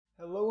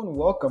and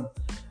welcome.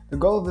 The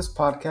goal of this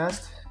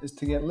podcast is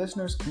to get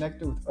listeners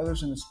connected with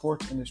others in the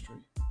sports industry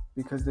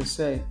because they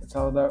say it's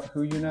all about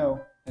who you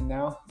know, and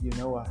now you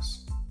know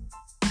us.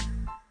 Hey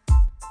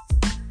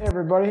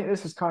everybody,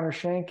 this is Connor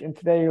Shank, and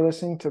today you're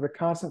listening to the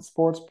Constant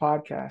Sports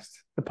Podcast,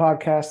 the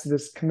podcast that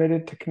is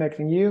committed to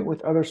connecting you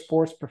with other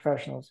sports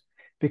professionals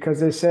because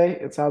they say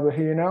it's all about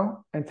who you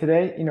know, and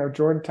today,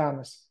 Jordan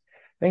Thomas.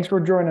 Thanks for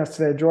joining us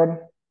today, Jordan.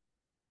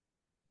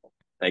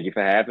 Thank you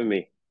for having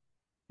me.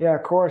 Yeah,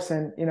 of course.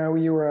 And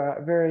you were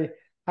a very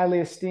highly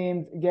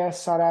esteemed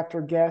guest, sought after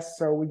guest.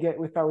 So we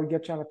thought we'd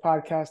get you on the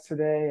podcast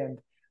today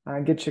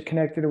and get you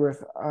connected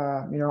with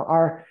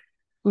our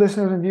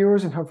listeners and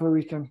viewers, and hopefully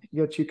we can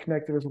get you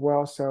connected as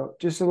well. So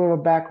just a little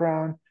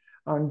background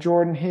on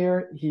Jordan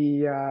here.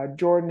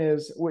 Jordan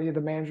is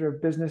the manager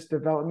of business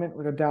development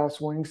with the Dallas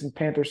Wings and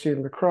Panther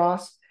City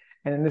Lacrosse.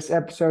 And in this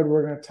episode,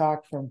 we're going to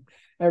talk from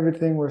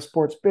everything with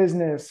sports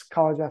business,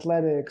 college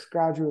athletics,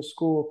 graduate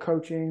school,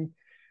 coaching,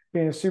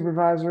 being a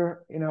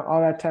supervisor,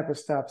 all that type of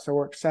stuff. So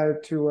we're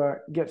excited to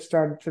get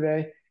started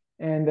today.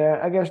 And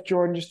I guess,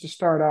 Jordan, just to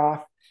start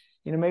off,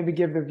 maybe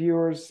give the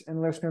viewers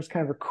and listeners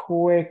kind of a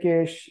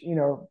quickish,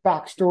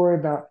 backstory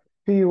about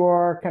who you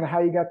are, kind of how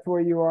you got to where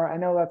you are. I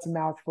know that's a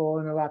mouthful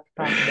and a lot to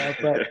talk about,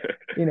 but,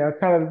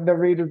 kind of the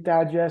Reader's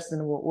Digest,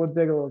 and we'll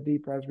dig a little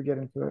deeper as we get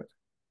into it.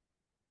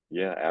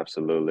 Yeah,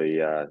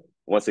 absolutely.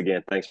 Once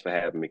again, thanks for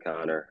having me,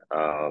 Connor.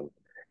 My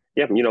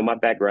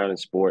background in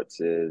sports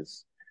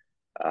is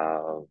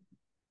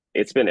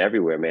it's been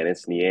everywhere, man.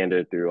 It's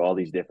meandered through all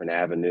these different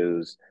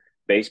avenues.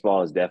 Baseball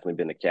has definitely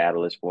been a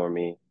catalyst for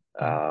me.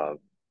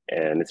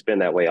 And it's been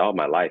that way all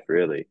my life,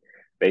 really.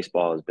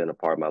 Baseball has been a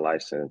part of my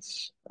life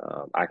since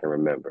I can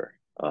remember.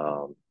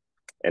 And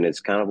it's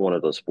kind of one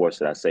of those sports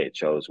that I say it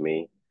chose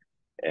me.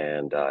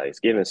 And it's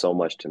given so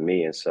much to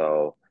me. And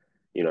so,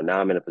 now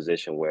I'm in a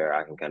position where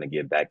I can kind of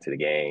give back to the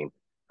game.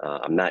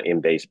 I'm not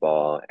in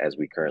baseball as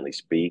we currently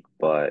speak,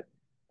 but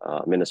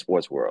I'm in the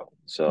sports world.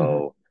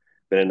 So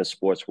been in the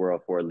sports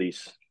world for at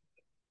least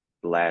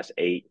the last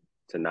 8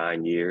 to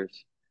 9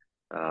 years.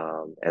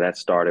 And that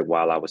started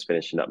while I was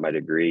finishing up my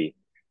degree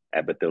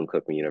at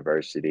Bethune-Cookman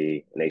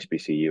University, an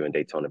HBCU in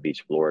Daytona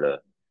Beach,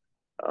 Florida.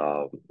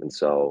 And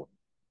so,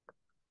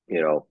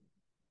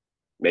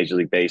 Major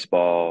League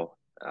Baseball,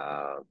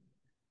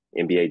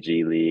 NBA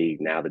G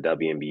League, now the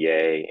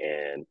WNBA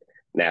and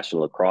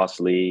National Lacrosse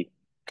League.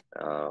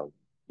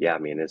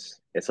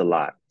 It's a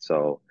lot.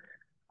 So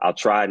I'll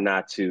try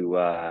not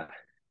to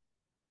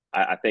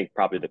I think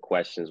probably the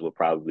questions will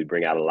probably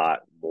bring out a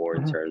lot more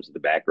in terms of the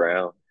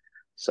background.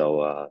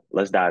 So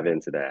let's dive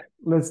into that.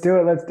 Let's do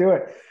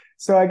it.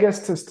 So I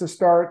guess to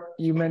start,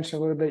 you mentioned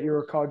a little bit you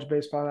were a college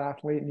baseball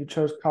athlete and you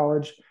chose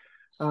college.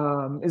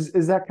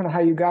 Is that kind of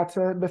how you got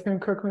to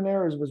Bethune-Cookman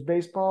there? Was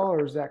baseball,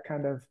 or is that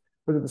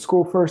was it the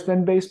school first,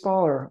 then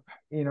baseball, or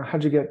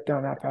how'd you get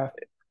down that path?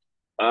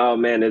 Oh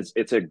man,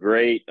 it's a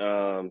great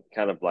kind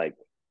of like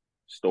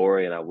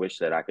story, and I wish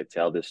that I could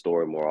tell this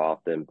story more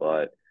often.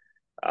 But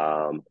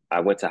I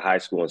went to high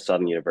school on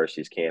Southern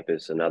University's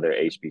campus, another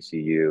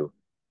HBCU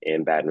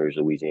in Baton Rouge,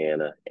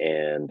 Louisiana,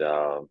 and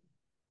I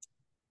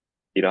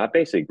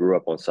basically grew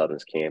up on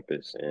Southern's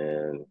campus,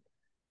 and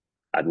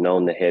I'd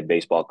known the head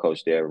baseball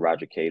coach there,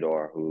 Roger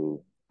Kadar,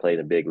 who played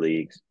in the big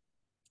leagues.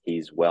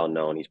 He's well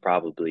known. He's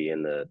probably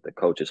in the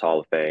Coaches Hall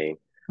of Fame,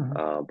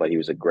 but he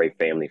was a great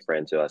family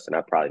friend to us, and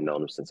I've probably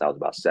known him since I was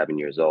about 7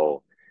 years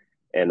old.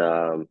 And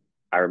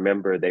I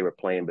remember they were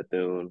playing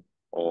Bethune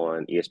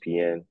on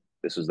ESPN.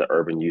 This was the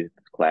Urban Youth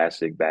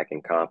Classic back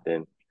in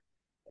Compton,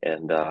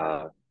 and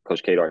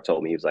Coach Kadar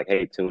told me, he was like,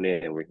 "Hey, tune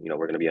in, and we're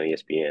going to be on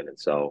ESPN." And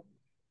so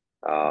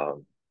I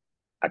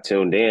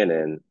tuned in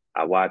and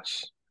I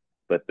watched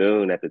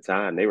Bethune at the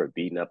time. They were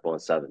beating up on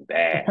Southern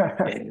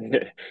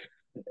bad.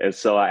 And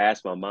so I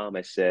asked my mom,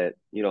 I said,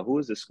 who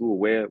is the school?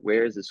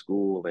 Where is the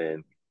school?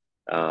 And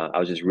I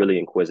was just really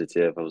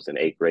inquisitive. I was in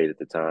 8th grade at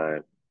the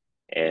time.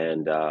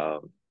 And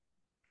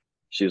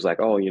she was like,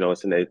 "Oh,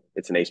 it's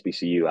an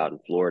HBCU out in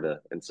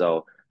Florida." And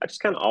so I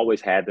just kind of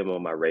always had them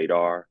on my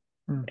radar.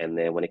 And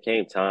then when it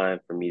came time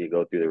for me to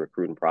go through the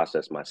recruiting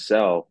process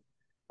myself,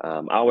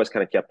 I always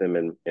kind of kept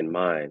them in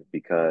mind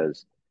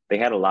because they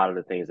had a lot of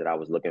the things that I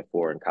was looking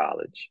for in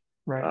college,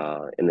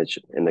 right? In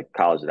the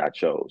college that I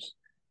chose.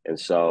 And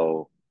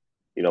so,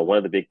 one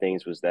of the big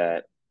things was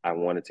that I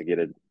wanted to get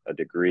a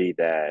degree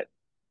that,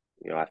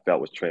 I felt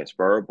was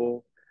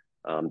transferable,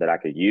 that I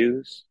could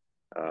use,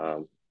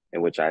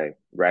 in which I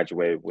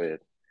graduated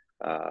with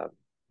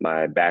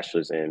my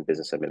bachelor's in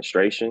business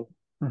administration,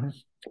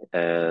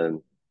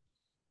 and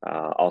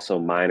also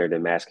minored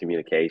in mass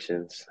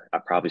communications. I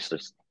probably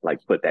should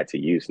like put that to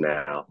use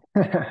now.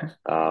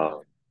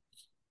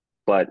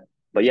 But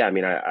yeah,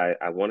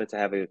 I wanted to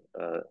have a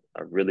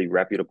really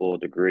reputable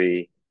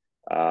degree.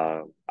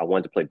 I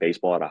wanted to play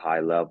baseball at a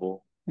high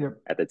level.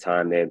 Yep. At the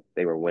time,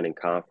 they were winning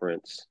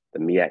the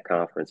MEAC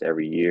conference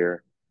every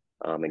year,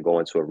 and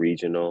going to a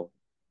regional.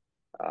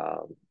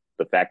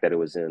 The fact that it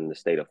was in the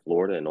state of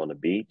Florida and on the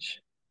beach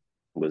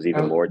was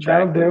even more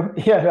That'll attractive.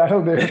 do. Yeah,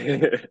 that'll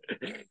do.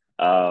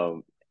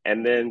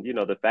 And then,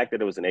 the fact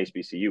that it was an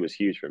HBCU was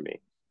huge for me,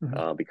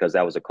 Mhm. because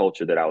that was a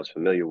culture that I was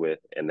familiar with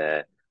and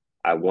that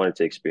I wanted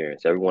to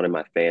experience. Everyone in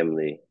my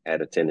family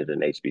had attended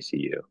an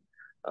HBCU.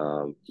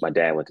 My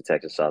dad went to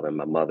Texas Southern.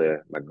 My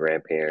mother, my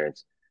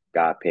grandparents,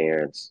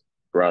 godparents,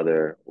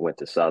 brother went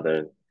to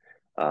Southern.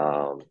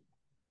 Um,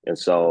 and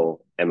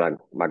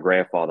my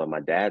grandfather on my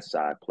dad's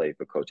side played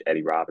for Coach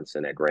Eddie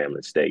Robinson at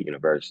Grambling State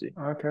University.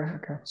 Okay,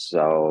 okay.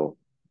 So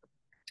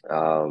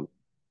um,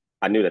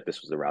 I knew that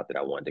this was the route that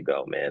I wanted to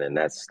go, man, and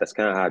that's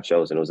kind of how I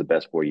chose, and it was the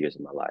best 4 years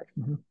of my life.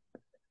 Mhm.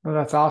 Well,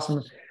 that's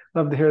awesome.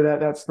 Love to hear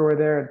that story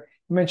there. And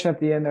you mentioned at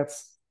the end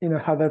that's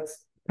how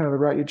that's kind of the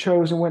route you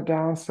chose and went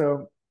down.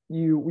 So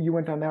you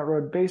went down that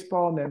road,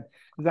 baseball, and then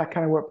is that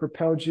kind of what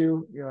propelled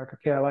you? You're like,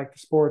 okay, I like the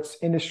sports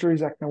industry. Is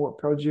that kind of what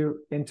propelled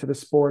you into the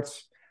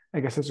sports, I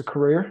guess, as a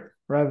career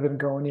rather than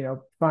going,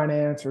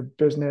 finance or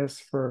business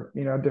for,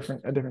 a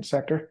different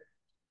sector?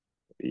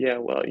 Yeah,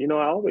 well,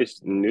 I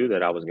always knew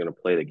that I was going to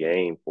play the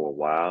game for a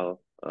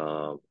while,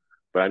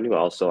 but I knew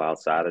also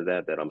outside of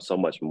that I'm so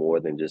much more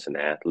than just an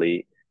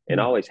athlete, and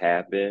Mhm. always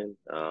have been.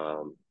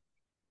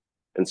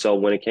 And so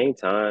when it came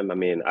time, I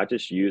mean, I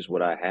just used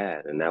what I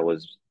had, and that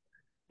was,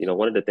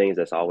 one of the things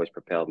that's always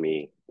propelled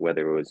me,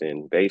 whether it was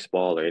in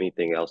baseball or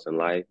anything else in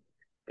life,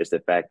 is the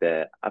fact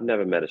that I've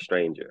never met a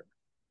stranger.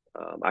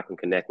 I can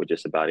connect with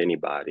just about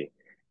anybody.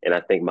 And I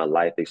think my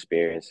life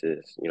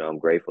experiences, I'm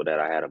grateful that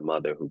I had a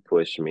mother who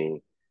pushed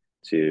me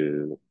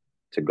to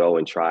to go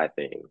and try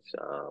things,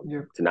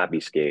 Yep. to not be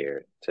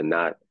scared, to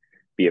not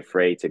be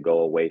afraid to go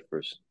away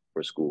for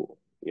school.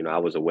 I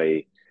was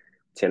away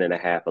 10 and a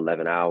half,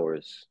 11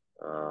 hours,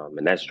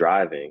 and that's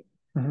driving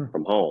Mhm.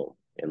 from home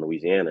in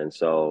Louisiana.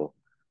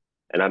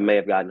 And I may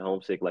have gotten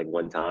homesick like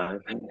one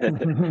time, and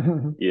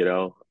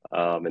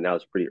that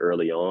was pretty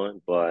early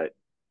on. But,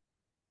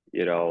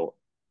 you know,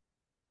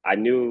 I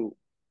knew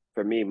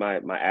for me,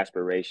 my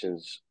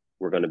aspirations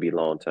were going to be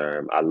long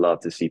term. I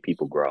love to see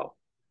people grow.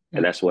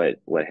 And Yep. that's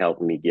what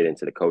helped me get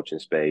into the coaching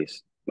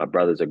space. My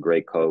brother's a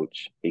great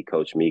coach. He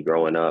coached me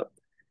growing up,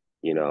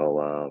 you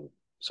know.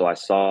 So I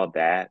saw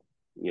that,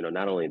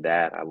 not only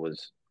that,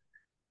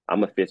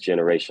 I'm a fifth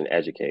generation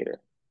educator.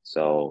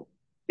 So,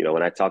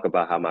 when I talk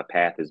about how my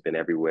path has been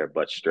everywhere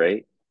but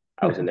straight,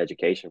 I was in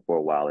education for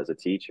a while as a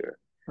teacher.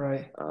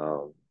 Right.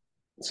 Um,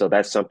 so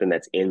that's something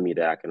that's in me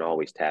that I can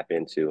always tap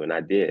into, and I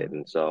did.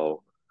 And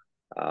so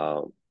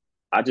um,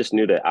 I just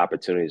knew that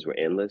opportunities were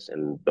endless,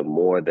 and the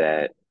more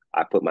that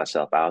I put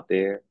myself out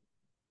there,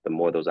 the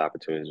more those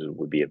opportunities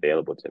would be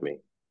available to me.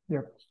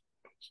 Yep.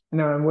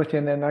 No, I'm with you.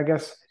 And then I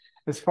guess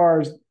as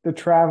far as the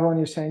travel and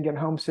you're saying getting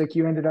homesick,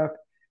 you ended up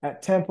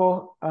at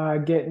Temple,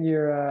 getting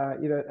your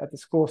at the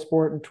School of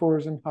Sport and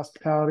Tourism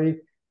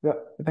Hospitality. I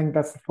think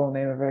that's the full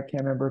name of it. I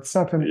can't remember. It's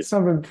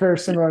something very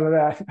similar to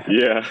that.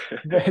 Yeah.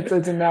 But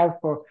it's a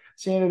mouthful.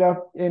 So you ended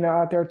up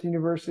out there at the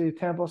University of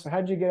Temple. So how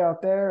did you get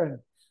out there,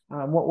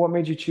 and what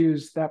made you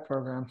choose that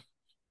program?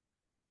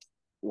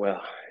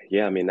 Well,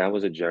 yeah, I mean, that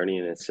was a journey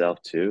in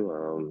itself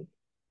too.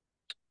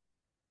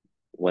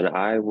 When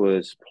I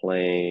was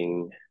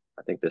playing,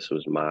 I think this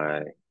was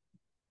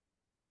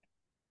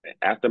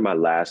after my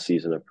last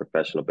season of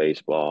professional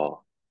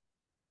baseball,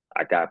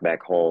 I got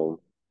back home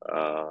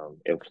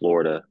in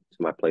Florida,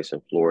 to my place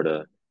in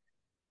Florida,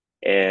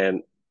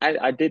 and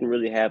I didn't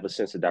really have a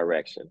sense of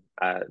direction.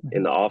 In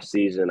Mhm. the off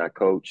season, I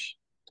coached.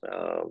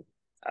 Um,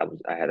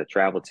 I had a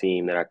travel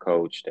team that I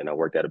coached, and I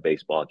worked at a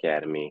baseball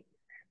academy,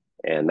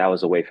 and that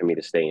was a way for me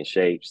to stay in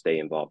shape, stay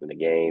involved in the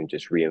game,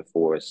 just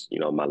reinforce,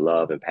 my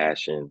love and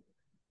passion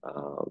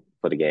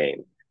for the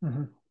game.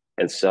 Mhm.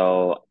 And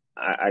so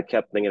I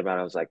kept thinking about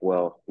it. I was like,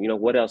 well,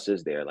 what else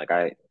is there? Like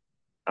I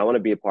want to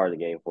be a part of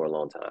the game for a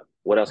long time.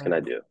 What else can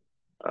Right. I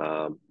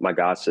do? My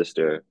god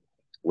sister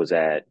was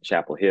at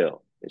Chapel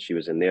Hill, and she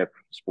was in their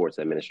sports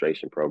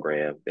administration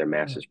program, their Mhm.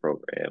 master's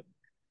program.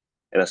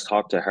 And I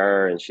talked to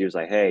her, and she was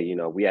like, "Hey,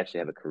 we actually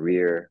have a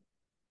career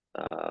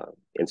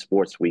in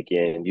sports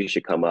weekend. You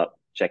should come up,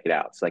 check it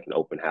out. It's like an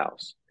open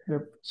house."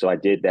 Yep. So I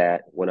did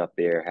that. Went up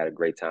there, had a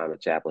great time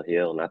at Chapel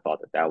Hill, and I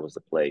thought that was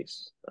the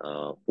place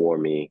for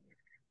me.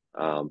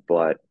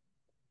 But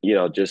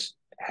just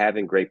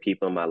having great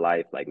people in my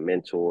life, like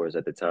mentors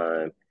at the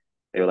time,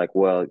 they were like,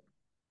 "Well,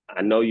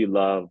 I know you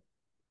love,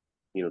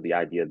 the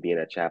idea of being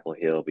at Chapel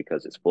Hill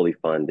because it's fully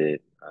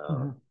funded,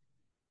 Mhm.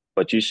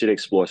 but you should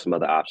explore some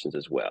other options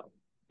as well."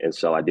 And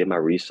so I did my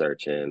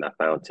research and I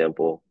found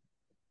Temple.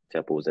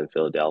 Temple was in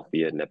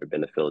Philadelphia. I'd never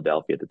been to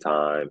Philadelphia at the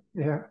time.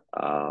 Yeah.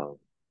 Uh,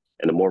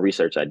 and the more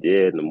research I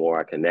did, the more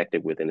I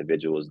connected with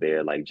individuals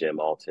there like Jim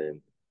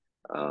Alton,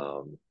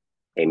 um,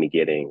 Amy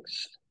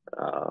Giddings.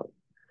 Uh,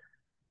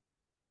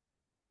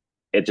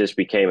 it just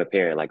became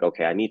apparent like,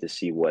 okay, I need to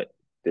see what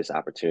this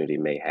opportunity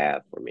may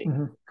have for me.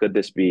 Mhm. Could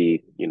this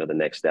be, the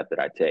next step that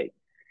I take?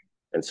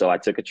 And so I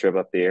took a trip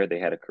up there. They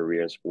had a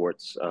career in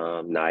sports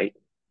night,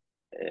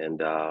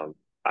 and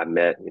I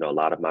met, a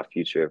lot of my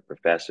future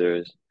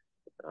professors,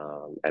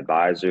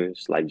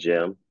 advisors like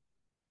Jim.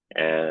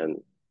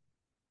 And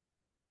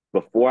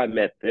before I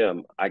met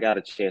them, I got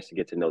a chance to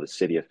get to know the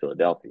city of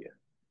Philadelphia.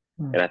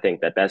 And I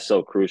think that that's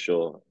so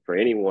crucial for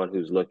anyone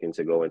who's looking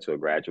to go into a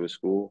graduate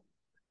school.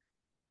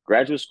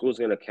 Graduate school is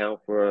going to count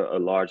for a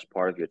large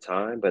part of your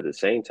time, but at the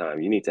same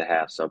time, you need to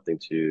have something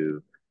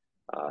to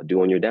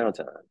do on your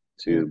downtime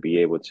Yeah. to be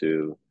able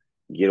to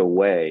get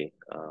away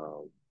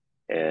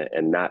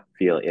and not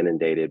feel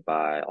inundated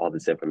by all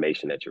this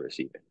information that you're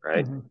receiving,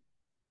 right? Hmm.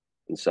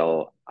 And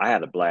so I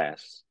had a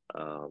blast.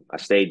 I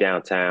stayed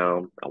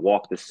downtown. I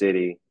walked the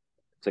city,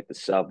 took the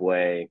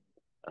subway,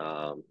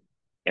 um,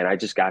 and I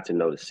just got to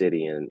know the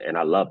city, and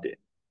I loved it.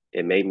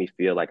 It made me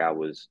feel like I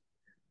was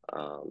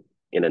um,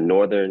 in a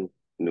northern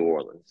New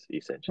Orleans,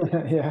 essentially.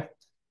 Yeah.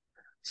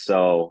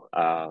 So,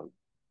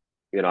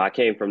 I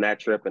came from that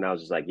trip, and I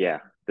was just like, yeah,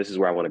 this is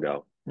where I want to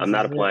go. I'm This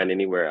not is it. applying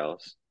anywhere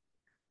else.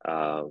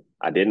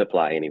 I didn't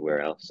apply anywhere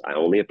else. I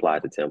only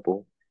applied to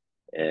Temple,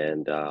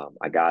 and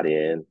I got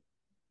in,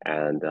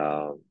 and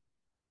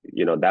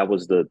that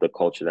was the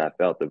culture that I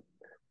felt. The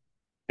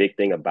big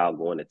thing about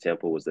going to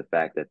Temple was the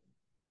fact that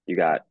you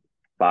got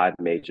five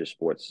major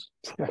sports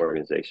Yeah.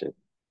 organizations,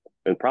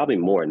 and probably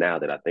more now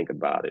that I think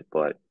about it.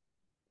 But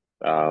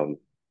um,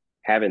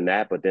 having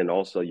that, but then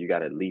also you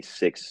got at least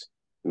six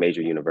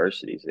major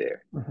universities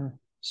there. Hmm.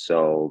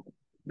 So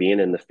being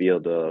in the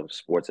field of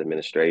sports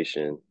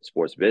administration,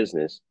 sports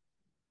business,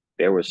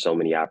 there were so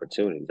many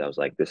opportunities. I was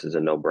like, this is a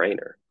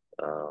no-brainer.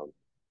 Um,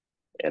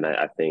 and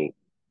I think,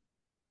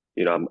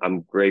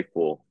 I'm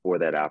grateful for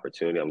that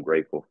opportunity. I'm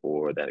grateful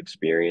for that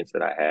experience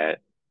that I had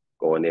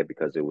going there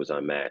because it was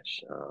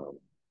unmatched.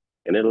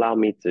 And it allowed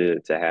me to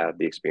have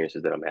the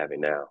experiences that I'm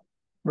having now.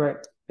 Right.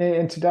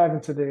 And to dive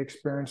into the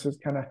experiences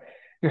kind of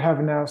you're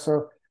having now.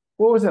 So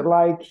what was it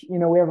like?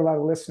 We have a lot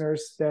of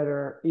listeners that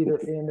are either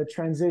in the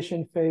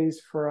transition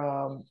phase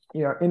from,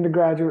 into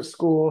graduate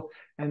school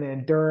and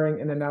then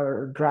during and then now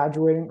they're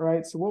graduating,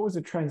 right? So what was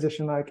the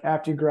transition like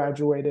after you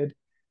graduated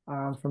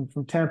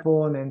from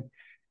Temple and then,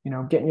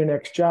 getting your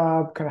next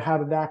job? Kind of how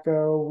did that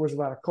go? Was it a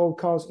lot of cold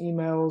calls,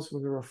 emails?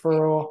 Was it a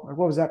referral? Like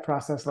what was that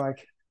process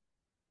like?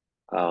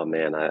 Oh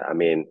man, I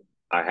mean,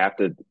 I have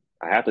to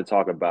I have to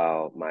talk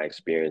about my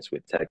experience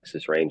with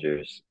Texas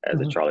Rangers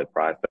as a Hmm. Charlie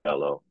Pride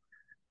Fellow.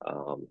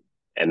 Um,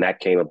 and that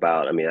came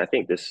about. I mean, I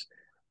think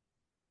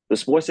the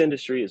sports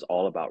industry is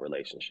all about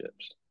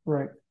relationships.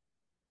 Right.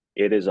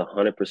 It is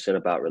 100%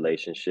 about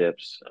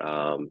relationships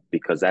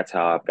because that's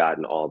how I've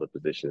gotten all the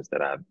positions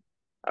that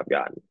I've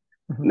gotten.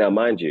 Hmm. Now,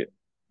 mind you,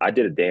 I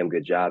did a damn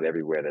good job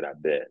everywhere that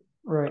I've been.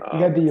 Right. Um,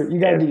 You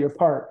got to and do your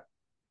part.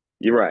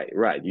 you're right,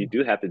 right. You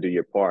do have to do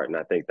your part, and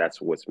I think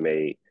that's what's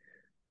made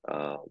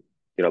um,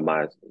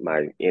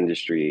 my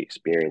industry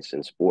experience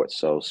in sports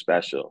so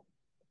special.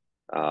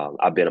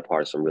 I've been a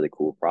part of some really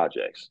cool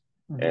projects,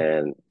 Hmm.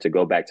 and to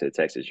go back to the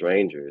Texas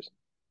Rangers,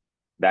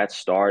 that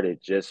started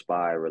just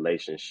by a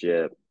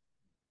relationship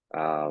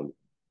um,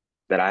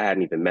 that I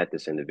hadn't even met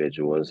this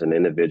individual. It was an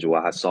individual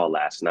I saw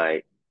last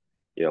night.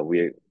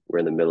 We're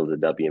in the middle of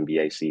the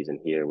WNBA season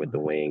here with the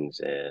Hmm. Wings,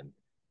 and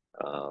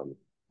um,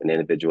 an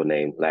individual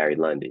named Larry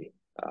Lundy.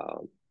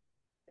 Um,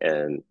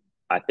 and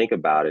I think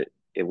about it,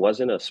 it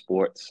wasn't a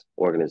sports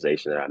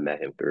organization that I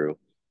met him through.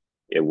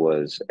 It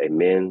was a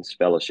men's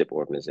fellowship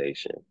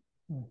organization.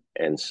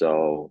 And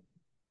so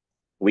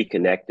we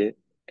connected,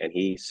 and uh,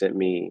 he sent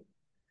me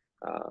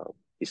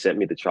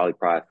the Charlie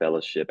Pride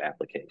Fellowship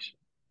application.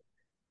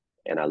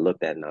 And I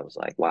looked at it and I was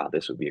like, wow,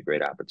 this would be a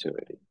great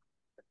opportunity.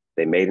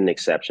 They made an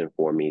exception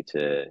for me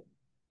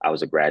I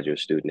was a graduate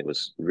student. It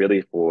was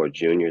really for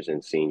juniors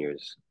and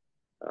seniors,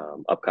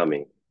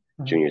 upcoming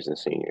Hmm. juniors and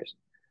seniors.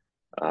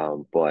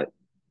 But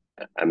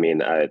I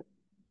mean, I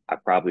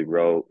probably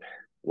wrote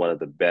one of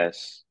the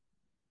best,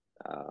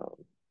 um,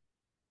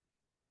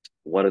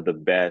 one of the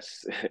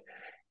best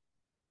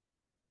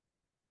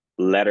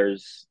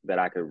letters that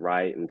I could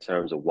write in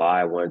terms of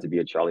why I wanted to be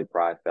a Charlie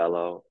Pride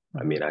Fellow.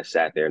 I Hmm. mean, I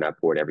sat there and I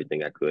poured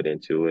everything I could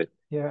into it.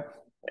 Yeah.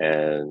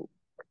 And,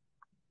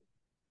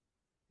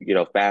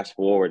 fast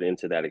forward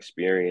into that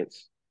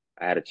experience,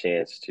 I had a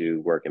chance to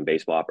work in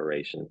baseball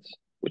operations,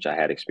 which I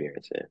had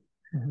experience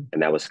in. Hmm.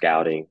 And that was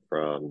scouting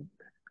from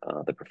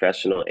the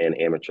professional and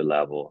amateur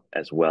level,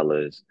 as well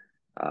as,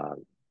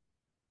 um,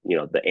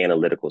 the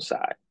analytical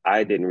side.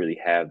 I didn't really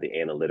have the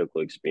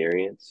analytical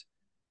experience,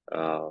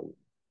 um,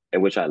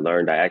 in which I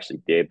learned I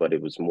actually did, but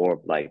it was more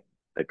of like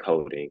the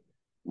coding,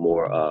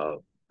 more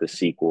of the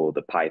SQL,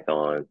 the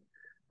Python,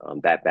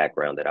 that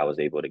background that I was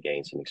able to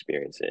gain some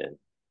experience in.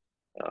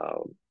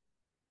 Um,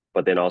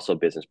 but then also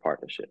business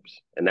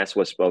partnerships. And that's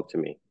what spoke to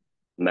me.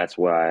 And that's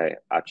why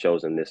I've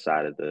chosen this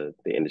side of the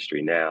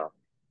industry now,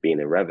 being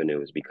in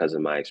revenue, is because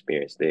of my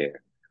experience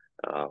there.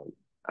 Um,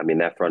 I mean,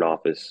 that front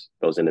office,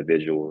 those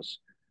individuals,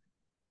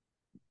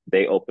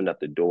 they opened up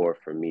the door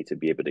for me to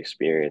be able to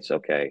experience,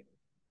 okay,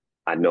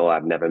 I know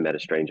I've never met a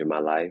stranger in my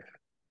life.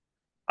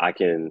 I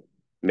can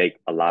make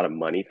a lot of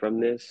money from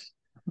this,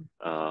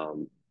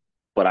 um,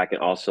 but I can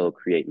also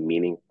create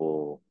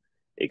meaningful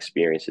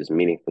experiences,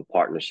 meaningful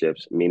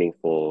partnerships,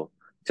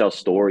 tell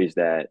stories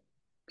that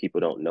people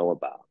don't know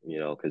about,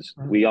 because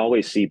Hmm. we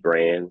always see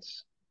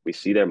brands, we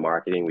see their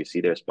marketing, we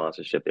see their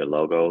sponsorship, their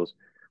logos,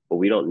 but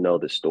we don't know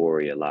the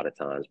story a lot of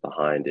times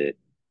behind it.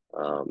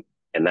 Um,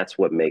 and that's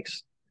what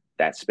makes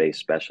that space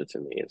special to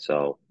me. And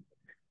so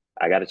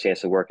I got a chance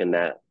to work in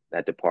that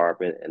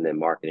department and then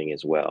marketing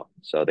as well.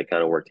 So they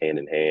kind of worked hand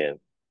in hand.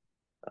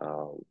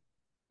 Um,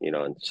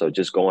 and so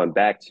just going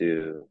back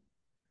to,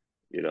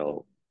 you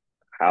know,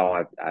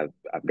 how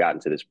I've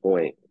gotten to this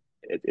point,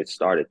 it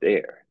started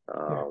there.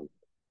 Yeah.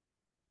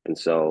 And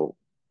so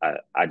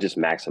I just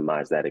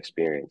maximized that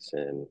experience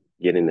and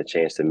getting the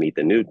chance to meet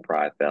the new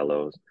Pride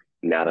Fellows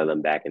now that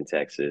I'm back in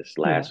Texas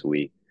Yeah. last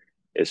week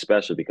is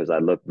special because I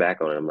look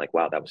back on it, I'm like,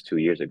 wow, that was 2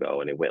 years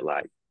ago, and it went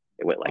like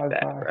Bye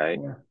that, bye. right?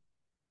 Yeah.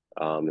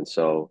 And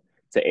so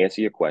to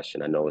answer your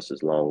question, I know this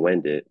is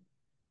long-winded.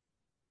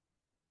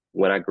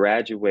 When I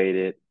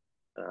graduated,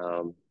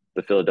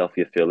 the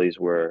Philadelphia Phillies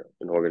were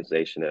an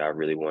organization that I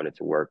really wanted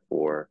to work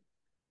for,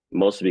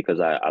 mostly because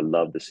I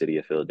love the city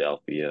of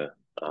Philadelphia.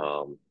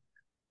 Um,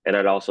 and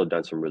I'd also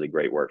done some really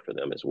great work for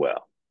them as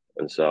well.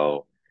 And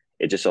so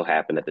it just so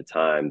happened at the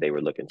time they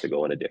were looking to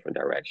go in a different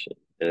direction.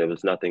 And it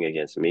was nothing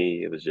against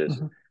me. It was just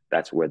Hmm.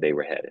 that's where they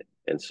were headed.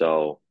 And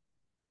so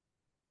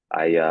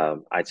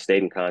I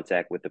stayed in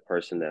contact with the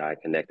person that I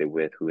connected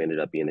with who ended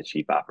up being the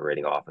chief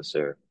operating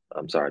officer.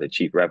 I'm sorry, the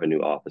chief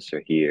revenue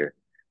officer here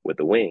with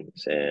the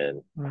Wings.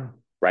 And Mm.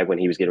 right when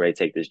he was getting ready to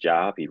take this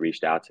job, he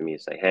reached out to me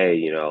and said,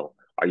 "Hey,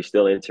 are you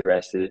still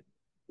interested,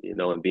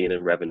 in being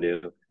in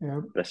revenue?" Yeah.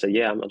 And I said,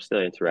 "Yeah, I'm still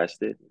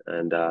interested."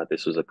 And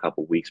this was a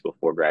couple weeks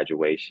before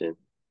graduation.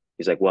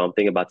 He's like, "Well, I'm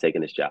thinking about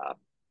taking this job,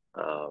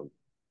 um,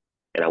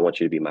 and I want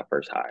you to be my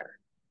first hire."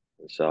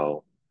 And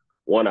so,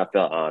 one, I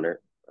felt honored,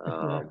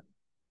 Yeah.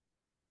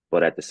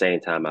 but at the same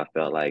time, I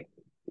felt like,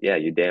 "Yeah,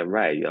 you're damn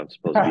right. I'm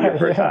supposed to be your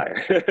first Yeah.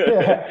 hire."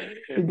 Yeah.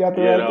 You got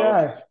the you right know,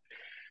 guy.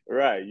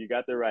 right? You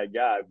got the right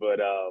guy, but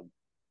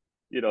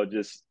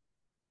just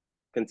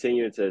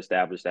continuing to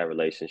establish that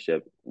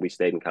relationship. We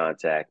stayed in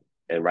contact.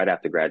 And right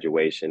after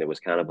graduation, it was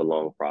kind of a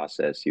long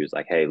process. He was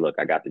like, "Hey, look,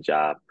 I got the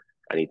job.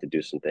 I need to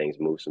do some things,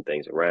 move some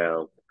things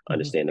around, Hmm.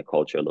 understand the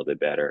culture a little bit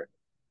better."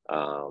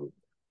 Um,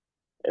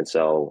 and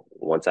so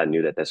once I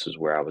knew that this was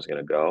where I was going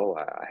to go,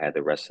 I had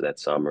the rest of that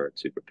summer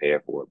to prepare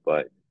for it.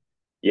 But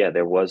yeah,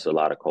 there was a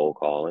lot of cold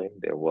calling.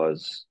 There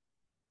was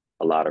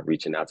a lot of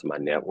reaching out to my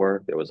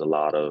network. There was a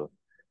lot of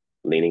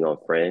leaning on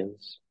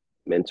friends,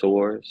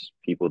 mentors,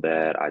 people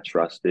that I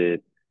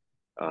trusted,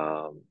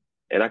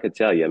 and I could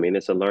tell you, I mean,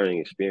 it's a learning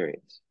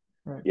experience.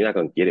 Right. You're not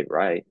going to get it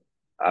right.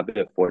 I've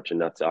been fortunate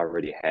enough to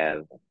already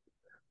have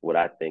what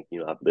I think,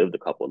 I've lived a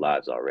couple of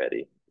lives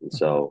already. And Hmm.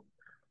 so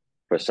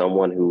for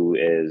someone who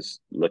is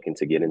looking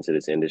to get into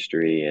this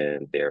industry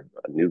and they're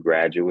a new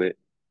graduate,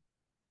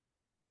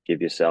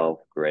 give yourself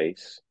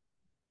grace,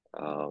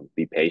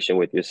 be patient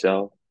with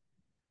yourself,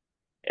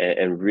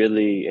 and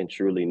really and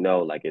truly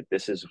know, like,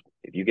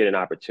 if you get an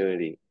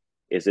opportunity,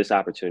 is this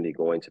opportunity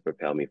going to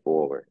propel me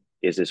forward?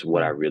 Is this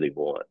what I Yeah. really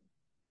want?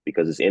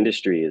 Because this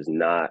industry is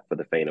not for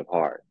the faint of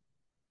heart.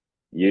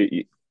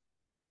 You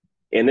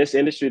in this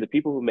industry, the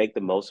people who make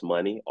the most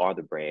money are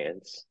the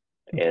brands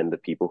and the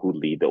people who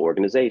lead the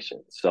organization.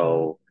 Hmm.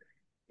 So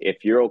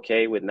if you're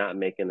okay with not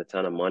making a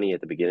ton of money at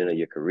the beginning of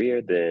your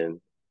career,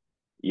 then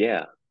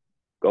yeah,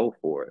 go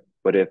for it.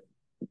 But if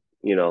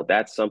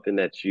that's something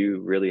that you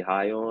really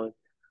high on,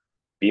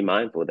 be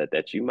mindful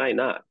that you might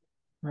not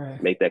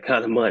Right. make that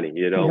kind of money.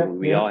 Yeah.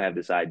 We all Yeah. have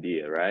this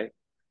idea, right?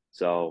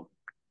 So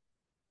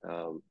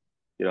um,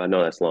 I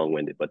know that's long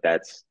winded, but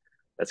that's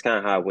kind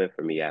of how it went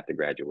for me after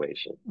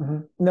graduation. Hmm.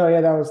 No,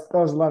 yeah, that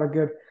was a lot of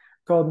good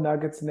gold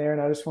nuggets in there,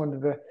 and I just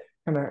wanted to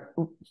kind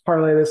of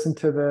parlay this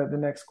into the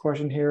next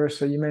question here.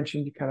 So you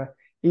mentioned you kind of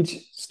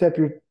each step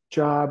your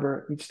job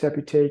or each step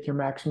you take, you're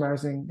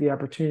maximizing the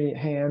opportunity at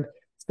hand,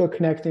 still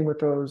connecting with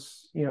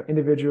those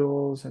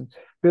individuals and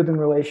building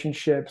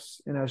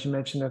relationships. And as you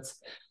mentioned,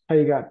 that's how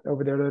you got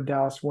over there to the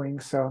Dallas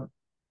Wings. So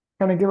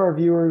kind of give our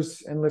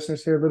viewers and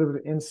listeners here a little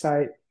bit of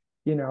insight,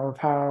 of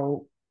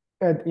how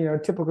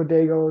typical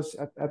day goes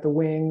at the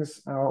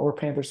Wings or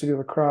Panther City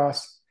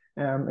Lacrosse,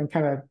 and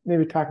kind of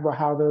maybe talk about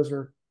how those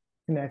are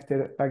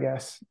connected, I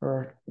guess,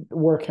 or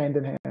work hand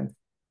in hand.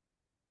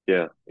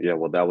 Yeah, yeah.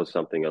 Well, that was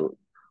something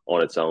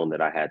on its own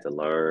that I had to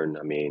learn.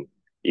 I mean,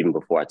 even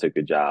before I took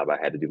the job, I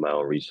had to do my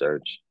own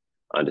research,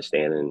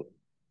 understanding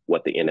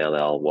what the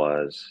NLL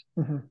was.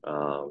 Hmm.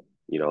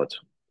 It's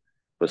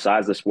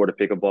besides the sport of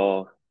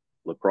pickleball,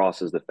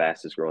 lacrosse is the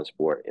fastest growing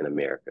sport in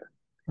America,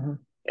 Hmm.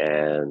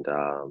 and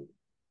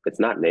it's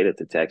not native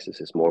to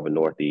Texas. It's more of a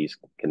Northeast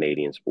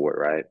Canadian sport,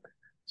 right?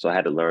 So I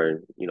had to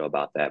learn,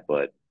 about that.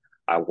 But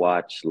I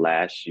watched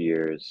last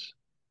year's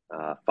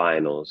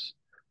finals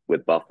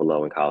with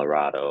Buffalo and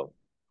Colorado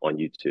on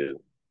YouTube.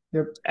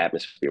 Yep.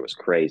 Atmosphere was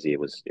crazy. It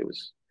was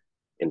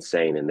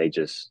insane, and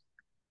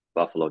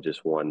Buffalo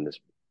just won this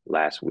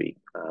last week.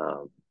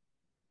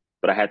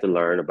 But I had to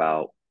learn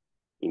about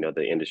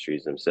the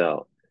industries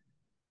themselves.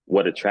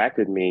 What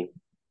attracted me,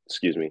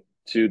 excuse me,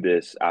 to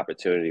this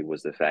opportunity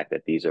was the fact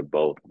that these are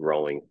both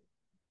growing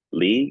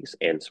leagues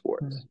and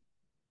sports.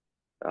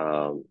 Mhm.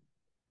 Um,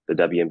 the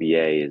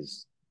WNBA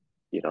is,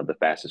 the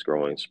fastest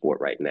growing sport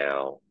right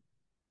now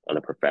on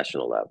a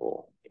professional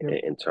level.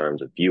 Yep. in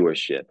terms of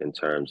viewership, in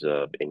terms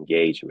of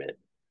engagement.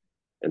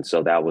 And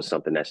so that was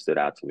something that stood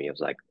out to me. It was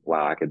like,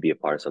 wow, I could be a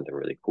part of something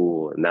really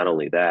cool. And not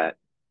only that,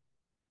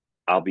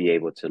 I'll be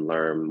able to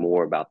learn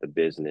more about the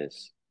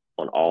business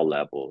on all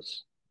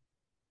levels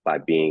by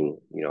being,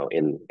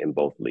 in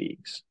both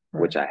leagues,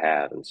 Right. which I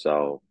have. And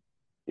so,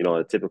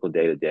 a typical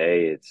day to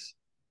day,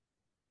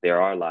 there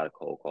are a lot of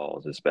cold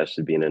calls,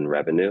 especially being in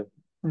revenue.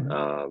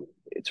 Mm-hmm.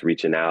 It's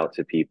reaching out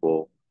to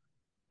people.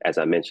 As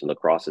I mentioned,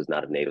 lacrosse is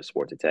not a native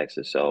sport to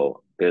Texas,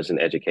 so there's an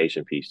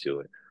education piece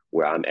to it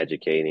where I'm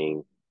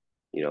educating,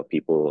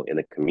 people in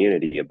the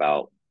community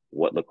about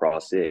what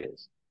lacrosse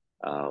is,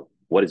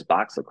 what is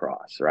box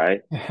lacrosse,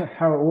 right?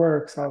 How it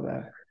works, all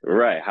that.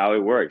 Right, how it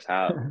works,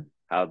 how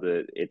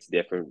it's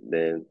different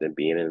than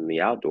being in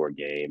the outdoor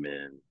game,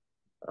 and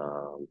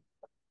um,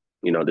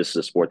 this is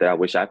a sport that I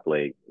wish I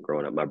played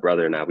growing up. My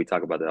brother and I, we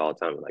talk about that all the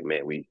time. We're like,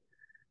 man, we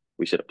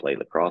should have played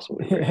lacrosse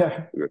when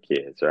Yeah. we were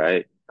kids,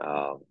 right?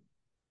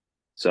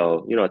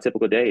 So a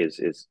typical day is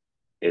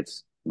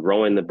it's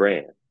growing the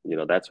brand.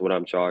 That's what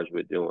I'm charged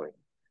with doing.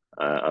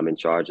 I'm in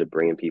charge of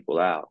bringing people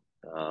out,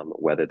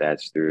 whether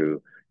that's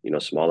through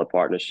smaller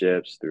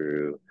partnerships,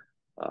 through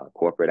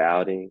corporate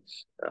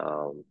outings.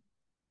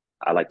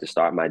 I like to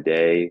start my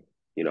day.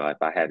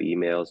 If I have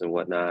emails and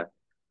whatnot,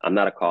 I'm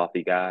not a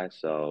coffee guy,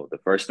 so the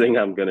first thing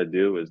I'm gonna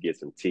do is get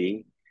some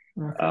tea,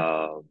 Okay.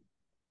 um,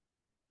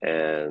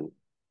 and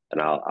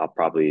I'll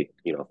probably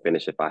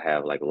finish if I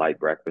have like light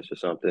breakfast or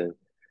something.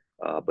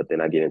 But then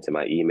I get into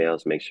my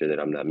emails, make sure that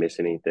I'm not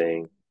missing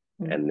anything,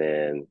 and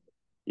then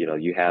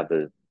you have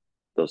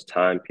those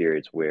time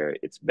periods where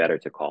it's better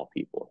to call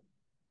people.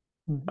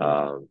 Mm-hmm.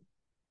 Um,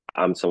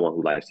 I'm someone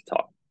who likes to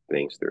talk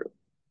things through.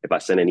 If I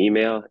send an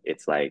email,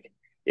 it's like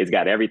it's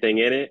got everything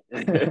in it,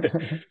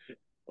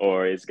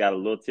 or it's got a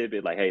little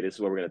tidbit like, "Hey, this is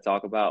what we're going to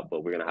talk about,"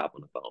 but we're going to hop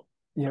on the phone.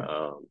 Yep.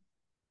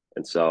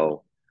 And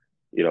so,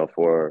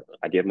 for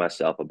I give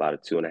myself about a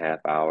 2.5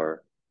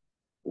 hour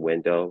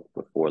window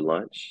before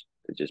lunch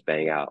to just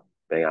bang out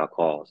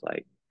calls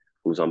like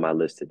who's on my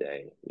list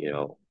today,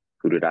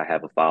 who did I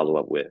have a follow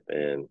up with,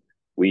 and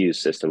we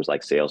use systems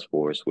like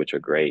Salesforce, which are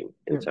great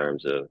in Yep.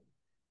 terms of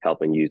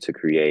helping you to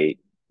create,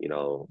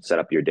 set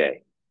up your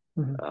day.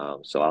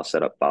 Mm-hmm. So I'll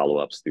set up follow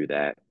ups through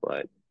that,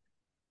 but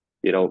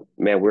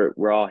man,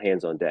 we're all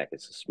hands on deck.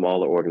 It's a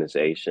smaller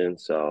organization,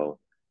 so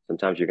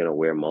sometimes you're going to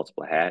wear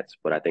multiple hats,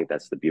 but I think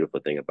that's the beautiful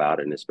thing about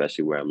it, and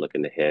especially where I'm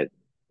looking ahead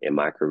in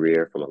my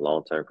career from a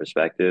long-term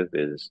perspective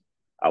is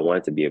I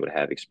wanted to be able to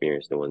have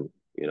experience doing,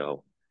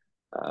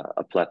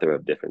 a plethora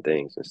of different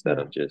things instead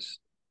Yeah. of just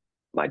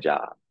my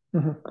job.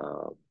 Mm-hmm.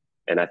 Um,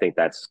 and I think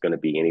that's going to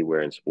be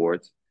anywhere in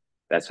sports.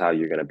 That's how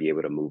you're going to be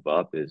able to move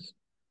up is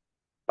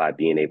by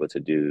being able to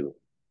do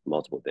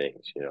multiple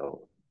things.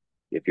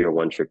 If you're a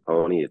one trick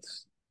pony,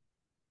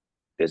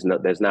 there's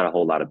not a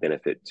whole lot of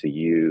benefit to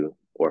you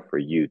or for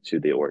you to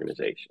the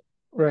organization.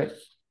 Right.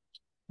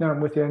 No,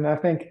 I'm with you. And I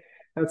think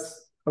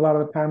that's a lot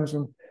of the times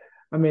when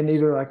I'm in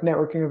either like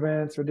networking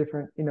events or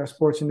different,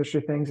 sports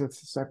industry things.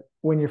 It's just like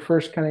when you're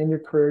first kind of in your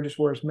career, just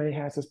wear as many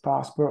hats as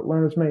possible,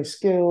 learn as many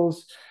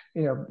skills,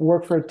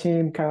 work for a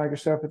team, kind of like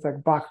yourself. It's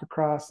like box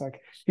lacrosse.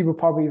 Like people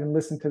probably even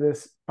listen to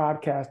this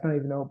podcast, don't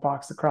even know what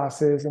box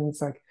lacrosse is. And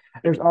it's like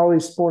there's all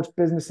these sports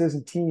businesses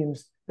and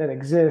teams that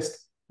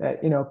exist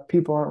that,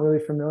 people aren't really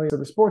familiar. So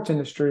the sports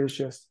industry is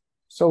just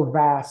so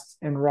vast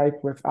and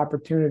ripe with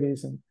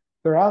opportunities and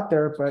they're out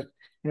there, but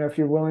if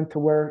you're willing to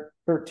wear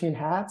 13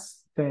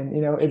 hats, then,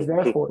 it's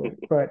there for you.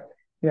 But,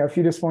 if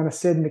you just want to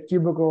sit in the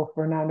cubicle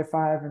for 9 to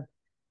 5 and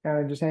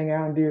kind of just hang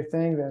out and do your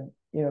thing, then,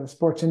 the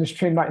sports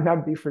industry might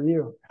not be for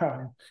you.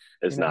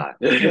 It's You know, not.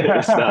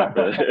 It's not.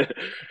 yeah,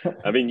 But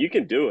I mean, you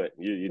can do it.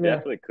 You yeah,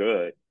 definitely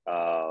could.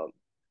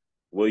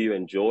 Will you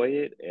enjoy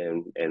it,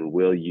 and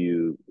will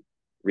you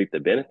reap the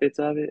benefits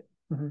of it?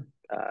 hmm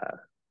Uh,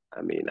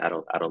 I mean, I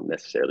don't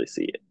necessarily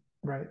see it.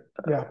 right,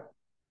 Uh, yeah.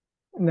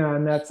 No,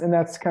 and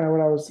that's kind of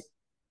what I was,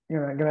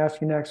 going to ask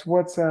you next.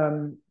 What's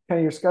kind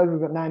of your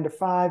schedule at 9 to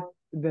 5?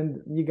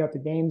 Then you got the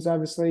games,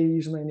 obviously,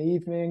 usually in the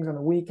evenings, on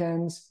the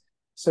weekends.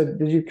 So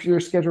did your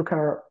schedule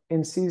kind of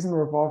in season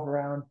revolve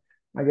around,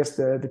 I guess,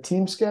 the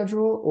team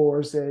schedule,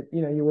 or is it,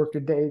 you work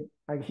your day,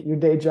 like your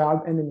day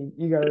job, and then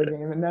you go to the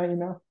game at night?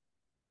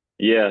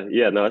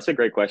 yeah. No, that's a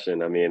great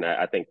question. I mean,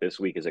 I think this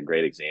week is a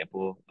great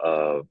example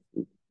of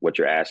what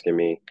you're asking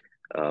me.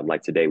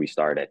 Like today, we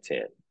started at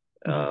 10.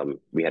 Hmm.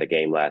 We had a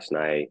game last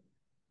night.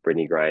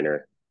 Brittany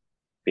Griner,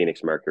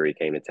 Phoenix Mercury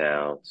came to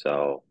town.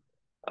 So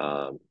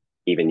um,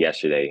 even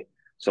yesterday.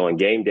 So on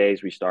game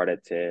days, we start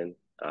at 10.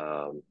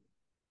 Um,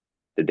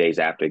 the days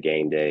after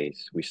game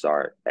days, we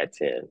start at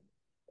 10.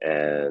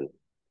 And,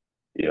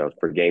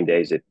 for game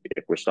days, if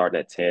we're starting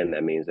at 10,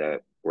 that means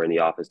that we're in the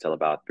office till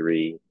about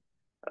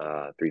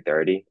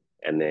 3:30.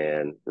 And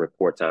then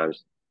report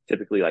times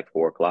typically like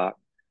 4 o'clock.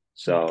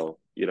 So,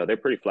 they're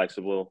pretty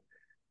flexible.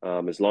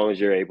 As long as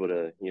you're able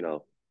to,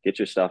 get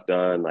your stuff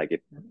done. Like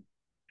if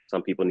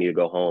some people need to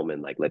go home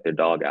and like let their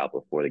dog out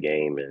before the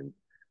game and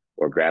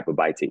or grab a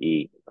bite to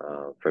eat.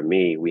 For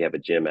me, we have a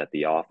gym at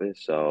the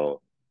office,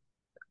 so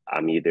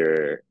I'm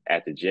either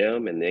at the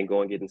gym and then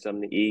going getting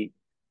something to eat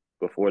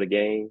before the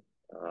game,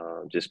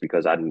 just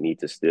because I need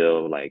to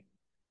still like,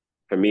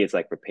 for me, it's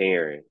like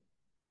preparing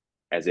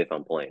as if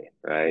I'm playing,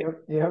 right?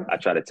 Yep. Yep. I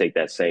try to take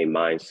that same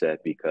mindset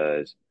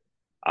because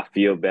I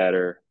feel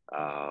better.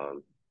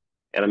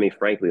 And I mean,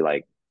 frankly,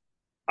 like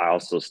I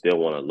also still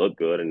want to look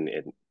good. And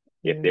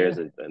if there's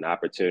Yeah. an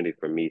opportunity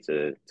for me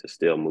to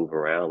still move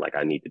around, like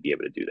I need to be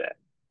able to do that.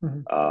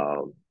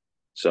 Mhm.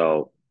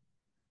 So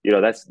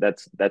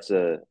that's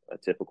a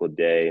typical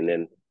day. And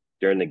then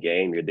during the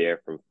game, you're there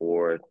from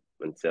 4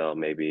 until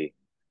maybe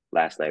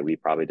last night. We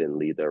probably didn't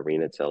leave the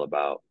arena till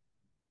about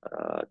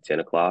 10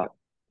 o'clock.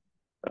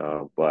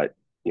 But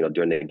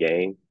during the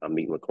game, I'm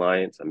meeting with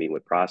clients, I'm meeting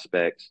with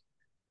prospects.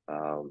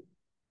 Um,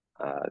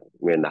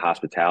 we're in the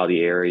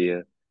hospitality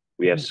area.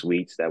 We have Mhm.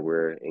 suites that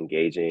we're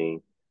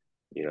engaging,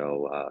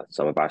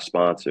 some of our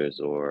sponsors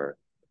or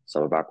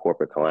some of our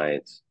corporate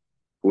clients,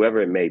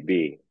 whoever it may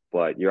be.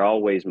 But you're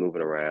always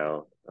moving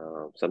around.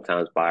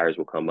 Sometimes buyers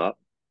will come up.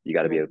 You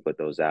got to be Yeah. able to put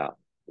those out.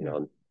 You Yeah.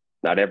 know,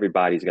 not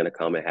everybody's going to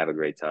come and have a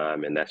great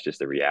time, and that's just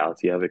the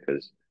reality of it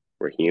because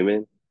we're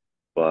human.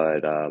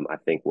 But I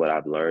think what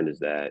I've learned is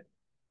that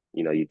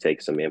you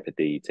take some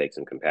empathy, you take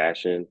some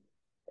compassion,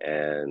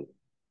 and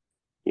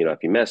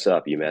if you mess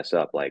up, you mess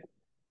up. Like,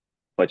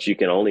 but you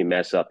can only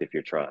mess up if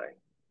you're trying,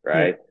 Yeah.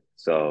 right?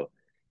 So,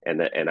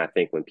 and I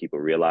think when people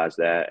realize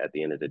that, at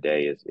the end of the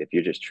day, is if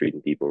you're just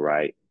treating people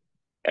right,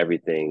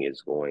 everything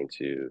is going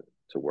to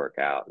work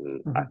out,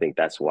 and I Mhm. think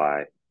that's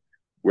why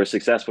we're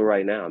successful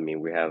right now. I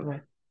mean,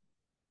 Right.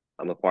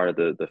 I'm a part of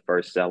the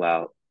first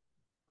sellout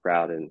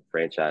crowd in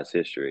franchise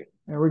history,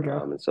 There we go.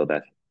 and so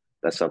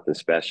that's something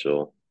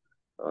special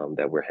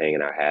that we're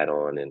hanging our hat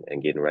on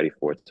and getting ready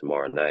for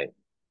tomorrow night.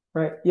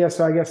 Right. Yeah.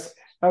 So I guess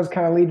that was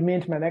kind of leading me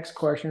into my next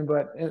question,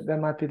 but that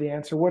might be the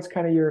answer. What's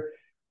kind of your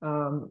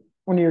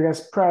one of your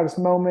guys' proudest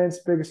moments,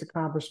 biggest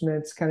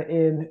accomplishments, kind of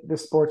in the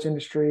sports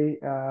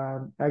industry?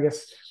 I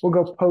guess we'll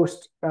go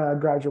post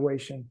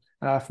graduation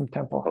from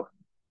Temple. Oh,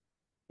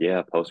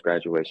 yeah, post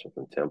graduation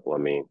from Temple. I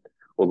mean,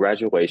 well,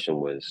 graduation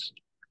was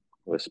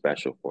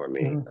special for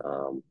me.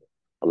 Hmm.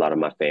 A lot of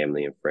my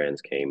family and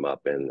friends came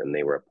up and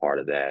they were a part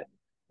of that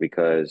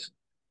because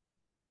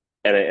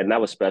and that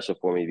was special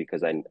for me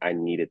because I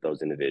needed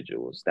those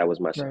individuals. That was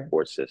my Right.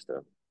 support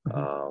system. Hmm.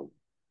 Um,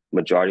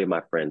 Majority of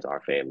my friends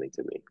are family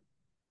to me,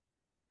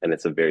 and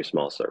it's a very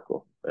small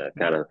circle.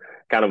 Kind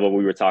of what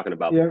we were talking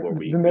about Yeah. before The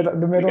we middle, we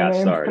the we middle got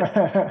name.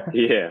 started.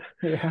 Yeah.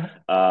 Yeah.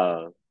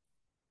 Uh,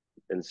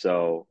 and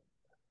so,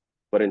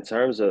 but in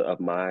terms of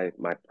my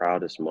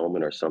proudest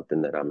moment or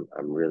something that I'm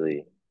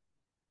really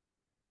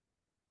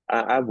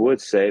I would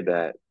say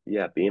that,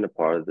 yeah, being a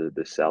part of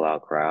the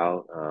sellout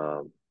crowd.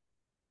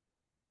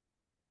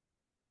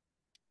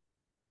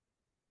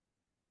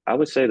 I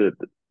would say that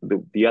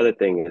the other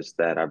thing is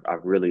that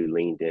I've really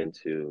leaned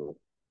into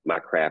my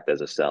craft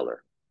as a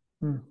seller.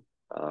 Mm.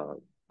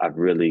 Um,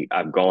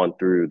 I've gone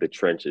through the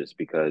trenches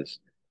because,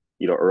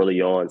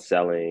 early on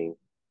selling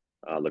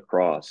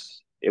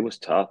lacrosse, it was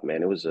tough,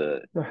 man. It was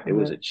a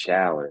Right.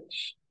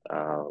 challenge,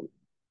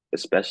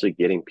 especially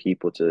getting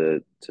people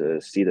to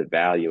see the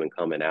value in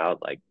coming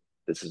out. Like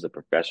this is a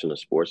professional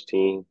sports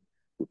team.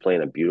 We play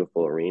in a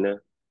beautiful arena.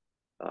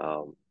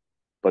 Um,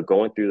 but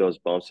going through those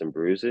bumps and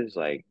bruises,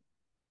 like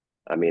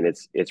I mean,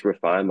 it's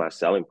refined my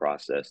selling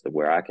process to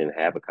where I can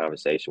have a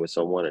conversation with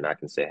someone and I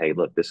can say, hey,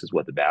 look, this is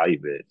what the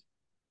value is.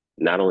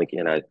 Not only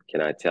can I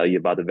tell you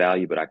about the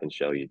value, but I can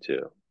show you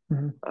too.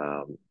 Mhm.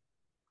 Um,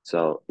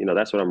 so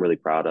that's what I'm really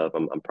proud of.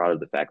 I'm proud of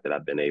the fact that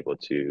I've been able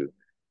to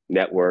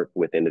network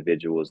with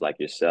individuals like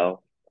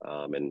yourself,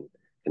 and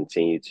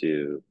continue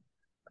to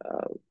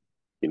uh,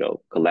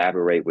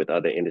 collaborate with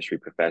other industry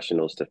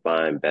professionals to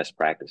find best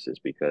practices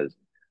because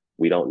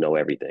we don't know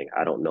everything.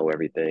 I don't know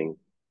everything,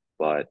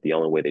 but the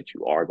only way that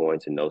you are going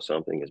to know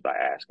something is by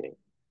asking.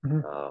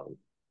 Mhm. Um,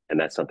 and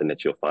that's something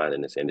that you'll find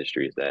in this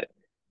industry is that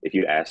if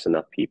you ask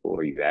enough people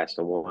or you ask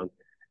someone,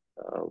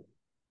 um,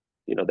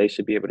 they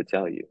should be able to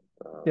tell you.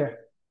 Um, Yeah.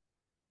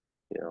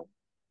 you know,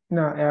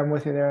 No, yeah, I'm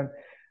with you there.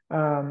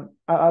 And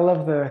I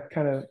love the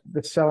kind of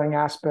the selling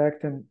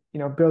aspect and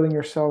building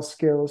your sales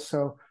skills.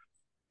 So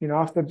maybe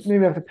off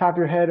the top of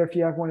your head, or if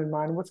you have one in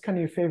mind, what's kind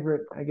of your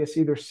favorite, I guess,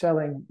 either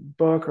selling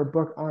book or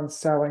book on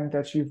selling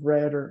that you've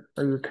read or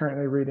you're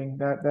currently reading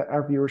that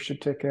our viewers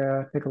should take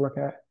a look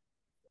at?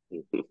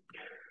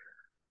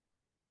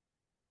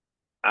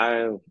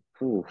 I,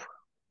 whew,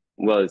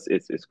 well,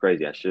 it's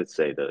crazy. I should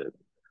say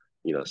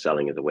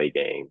selling is a weight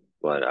game,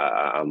 but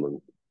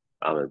I'm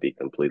gonna be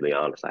completely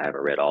honest. I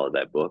haven't read all of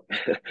that book.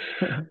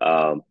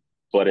 um,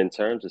 but in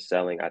terms of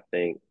selling, I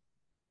think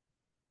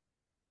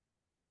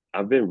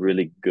I've been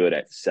really good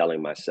at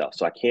selling myself.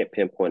 So I can't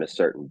pinpoint a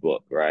certain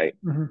book, right?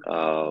 Hmm.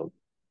 Um,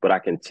 but I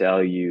can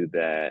tell you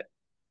that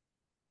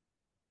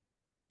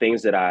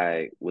things that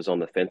I was on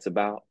the fence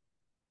about,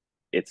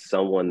 it's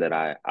someone that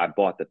I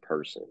bought the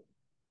person.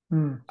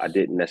 Mm. I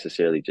didn't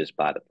necessarily just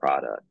buy the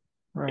product.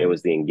 It Right.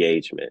 was the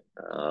engagement.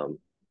 I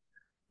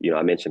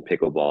mentioned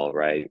pickleball,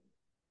 right?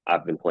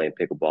 I've been playing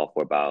pickleball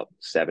for about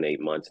 7, 8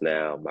 months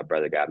now. My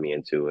brother got me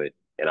into it,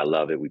 and I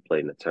love it. We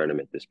played in a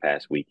tournament this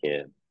past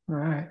weekend All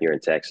right. here in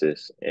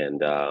Texas,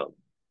 and I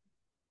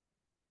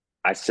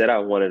said I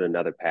wanted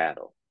another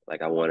paddle.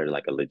 Like I wanted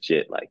like a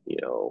legit, like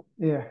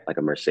Yeah. like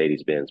a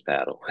Mercedes Benz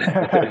paddle.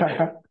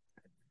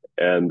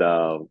 And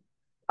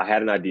I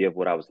had an idea of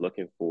what I was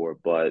looking for,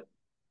 but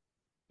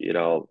you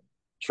know,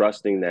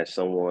 trusting that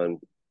someone,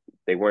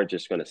 they weren't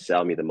just going to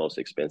sell me the most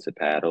expensive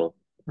paddle,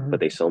 but Mhm.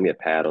 they sold me a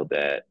paddle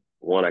that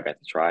one, I got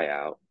to try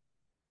out.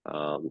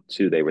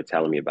 Two, they were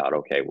telling me about,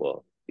 okay,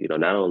 well,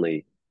 not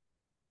only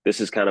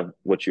this is kind of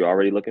what you're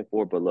already looking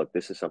for, but look,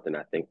 this is something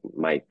I think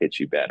might fit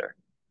you better.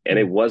 And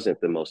it Mhm. wasn't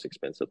the most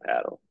expensive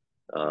paddle.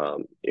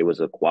 It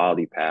was a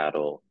quality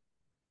paddle.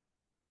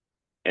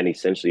 And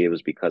essentially, it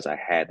was because I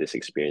had this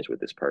experience with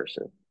this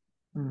person.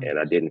 Mhm. And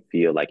I didn't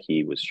feel like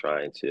he was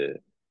trying to,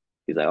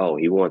 he's like, oh,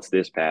 he wants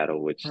this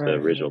paddle, which the Right.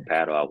 original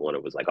paddle I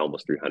wanted was like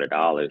almost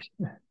 $300.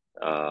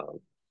 Um,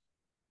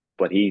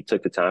 but he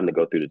took the time to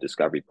go through the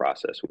discovery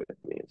process with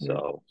me. And Yeah.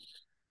 so,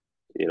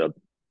 you know,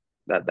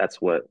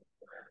 that's what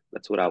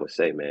I would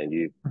say, man.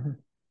 Mhm.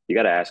 You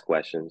got to ask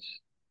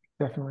questions,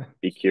 Definitely.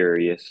 be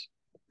curious,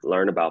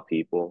 learn about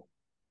people.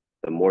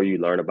 The more you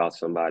learn about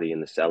somebody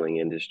in the selling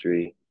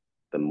industry,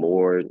 the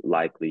more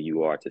likely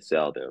you are to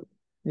sell them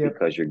Yep.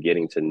 because you're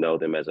getting to know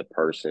them as a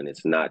person.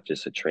 It's not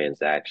just a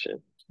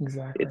transaction.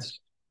 Exactly.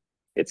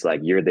 It's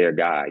like you're their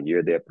guy,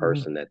 you're their Mhm.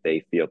 person that they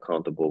feel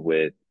comfortable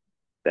with.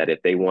 That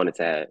if they wanted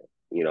to have,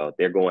 if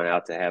they're going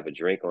out to have a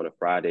drink on a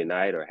Friday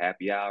night or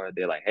happy hour,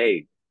 they're like,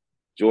 hey,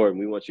 Jordan,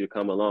 we want you to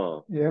come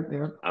along. Yep.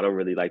 Yep. I don't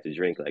really like to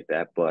drink like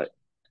that, but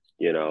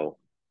you know,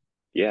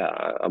 yeah,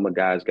 I'm a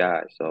guy's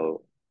guy,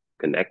 so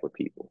connect with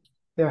people.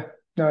 Yeah.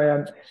 No,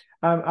 yeah.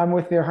 I'm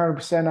with you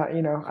 100%.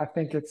 I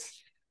think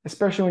it's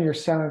especially when you're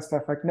selling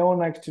stuff, like no one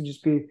likes to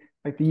just be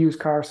like the used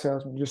car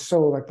salesman, just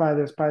so like buy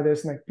this,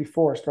 and like be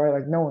forced, right?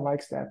 Like no one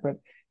likes that. But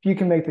if you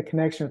can make the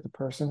connection with the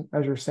person,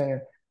 as you're saying,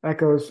 that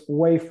goes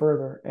way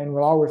further and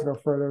will always go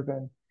further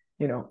than,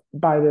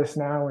 buy this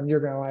now and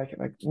you're gonna like it.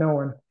 Like no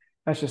one,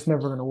 that's just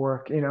never gonna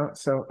work.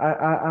 So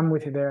I'm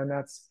with you there, and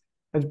that's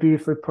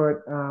beautifully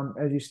put,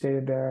 as you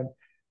stated there. And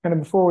kind of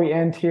before we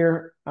end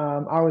here,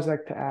 I always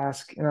like to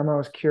ask, and I'm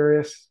always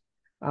curious,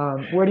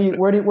 where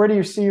do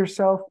you see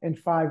yourself in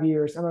 5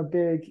 years? I'm a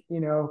big,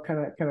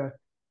 kind of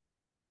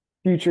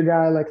future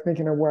guy, like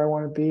thinking of where I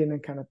want to be and then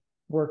kind of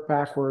work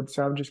backwards.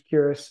 So I'm just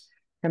curious,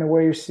 kind of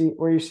where you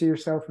see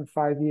yourself in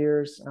 5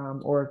 years,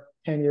 or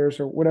 10 years,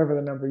 or whatever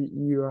the number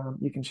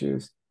you can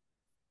choose.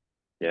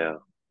 Yeah.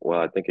 Well,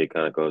 I think it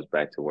kind of goes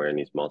back to wearing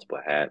these multiple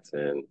hats,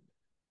 and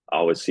I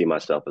always see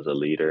myself as a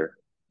leader.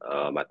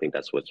 I think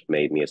that's what's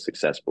made me a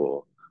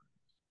successful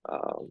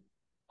um,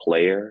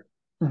 player,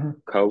 Hmm.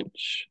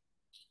 coach.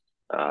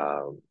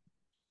 Um,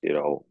 you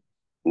know,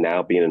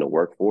 now being in the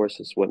workforce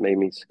is what made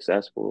me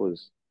successful.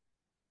 Is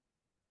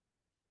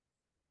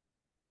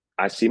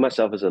I see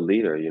myself as a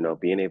leader.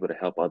 Being able to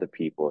help other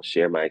people,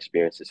 share my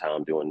experiences, how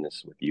I'm doing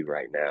this with you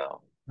right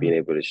now, being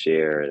able to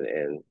share,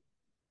 and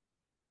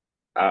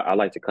I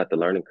like to cut the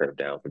learning curve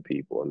down for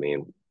people. I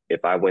mean,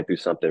 if I went through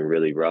something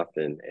really rough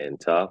and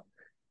tough,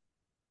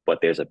 but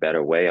there's a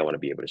better way, I want to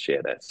be able to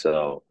share that.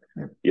 So,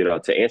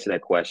 to answer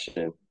that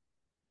question,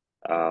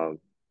 um,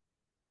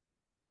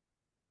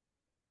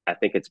 I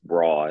think it's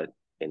broad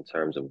in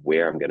terms of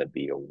where I'm going to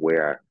be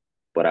or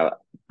but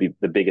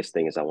the biggest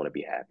thing is I want to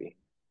be happy.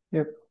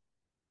 Yep.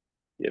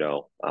 You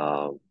know,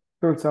 um,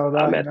 So it's all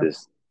I'm about, at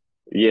this,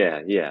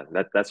 yeah,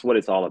 that's what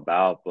it's all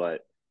about.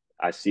 But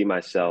I see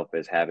myself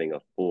as having a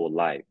full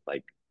life.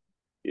 Like,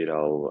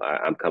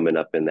 I'm coming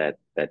up in that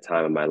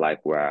time in my life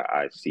where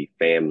I see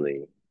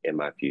family in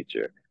my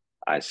future.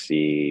 I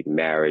see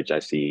marriage. I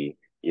see,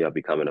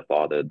 becoming a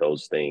father,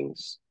 those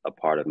things a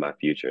part of my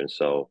future. And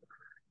so,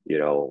 you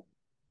know,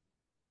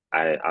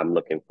 I'm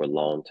looking for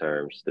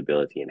long-term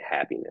stability and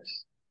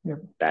happiness. yep.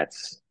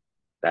 That's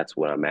that's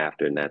what I'm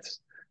after, and that's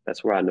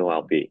where I know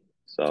I'll be.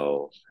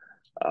 So,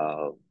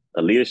 uh,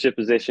 a leadership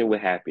position with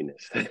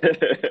happiness.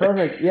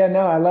 Perfect. Yeah,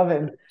 no, I love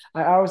it. And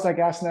I always like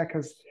asking that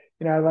because,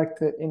 I like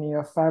to,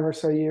 in, 5 or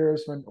so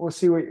years when we'll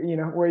see what,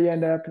 where you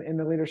end up in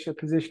the leadership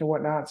position and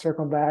whatnot,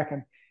 circling back.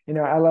 And,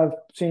 I love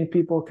seeing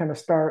people kind of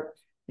start,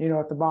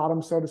 at the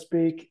bottom, so to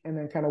speak, and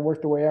then kind of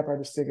work the way up. I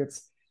just think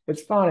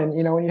it's fun. And,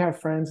 when you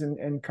have friends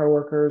and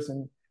coworkers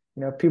and,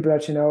 people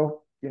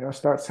that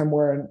start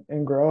somewhere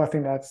and grow, I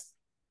think that's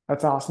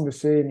awesome to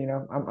see. And,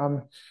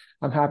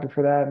 I'm happy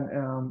for that.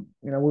 And,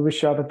 we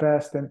wish you all the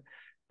best. And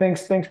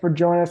thanks for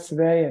joining us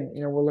today, and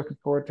we're looking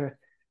forward to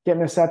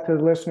getting this out to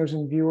the listeners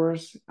and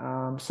viewers.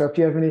 So if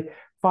you have any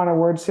final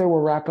words here, we'll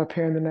wrap up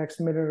here in the next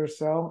minute or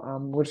so.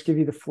 We'll just give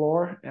you the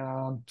floor.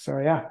 So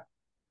yeah.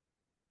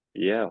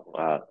 Yeah,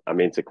 I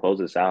mean, to close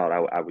this out,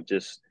 I would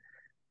just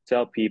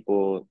tell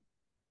people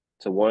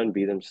to one,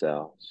 be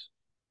themselves.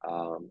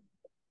 Um,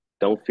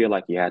 don't feel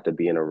like you have to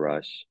be in a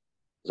rush.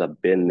 Because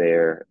I've been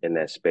there in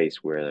that space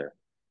where,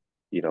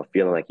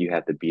 feeling like you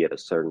have to be at a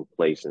certain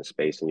place and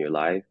space in your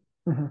life.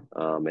 Mhm.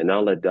 And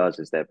all it does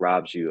is that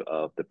robs you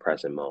of the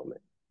present moment,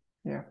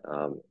 Yeah.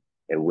 um,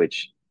 in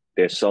which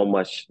there's so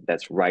much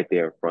that's right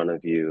there in front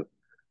of you.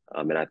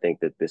 And I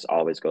think that this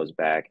always goes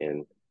back,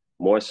 and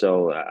more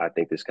so, I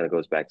think this kind of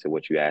goes back to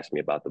what you asked me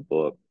about the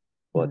book.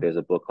 But Mhm. there's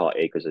a book called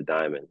Acres of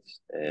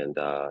Diamonds, and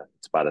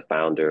it's by the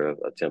founder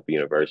of Temple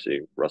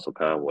University, Russell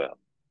Conwell.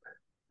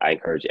 I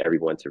encourage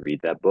everyone to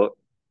read that book,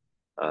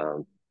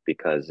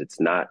 because it's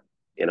not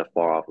in a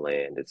far off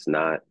land. It's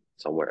not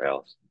somewhere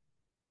else.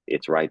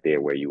 It's right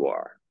there where you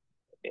are.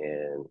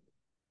 And,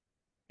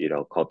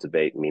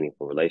 cultivate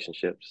meaningful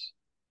relationships,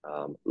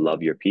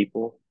 love your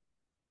people,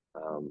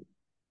 um,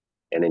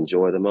 and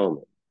enjoy the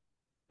moment,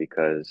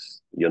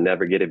 because you'll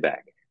never get it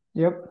back.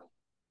 Yep,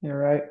 you're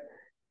right.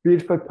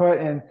 Beautifully put.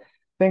 And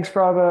thanks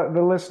for all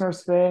the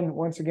listeners today. And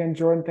once again,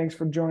 Jordan, thanks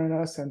for joining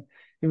us. And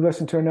you've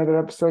listened to another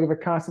episode of the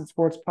Constant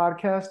Sports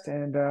Podcast.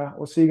 And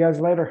we'll see you guys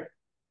later.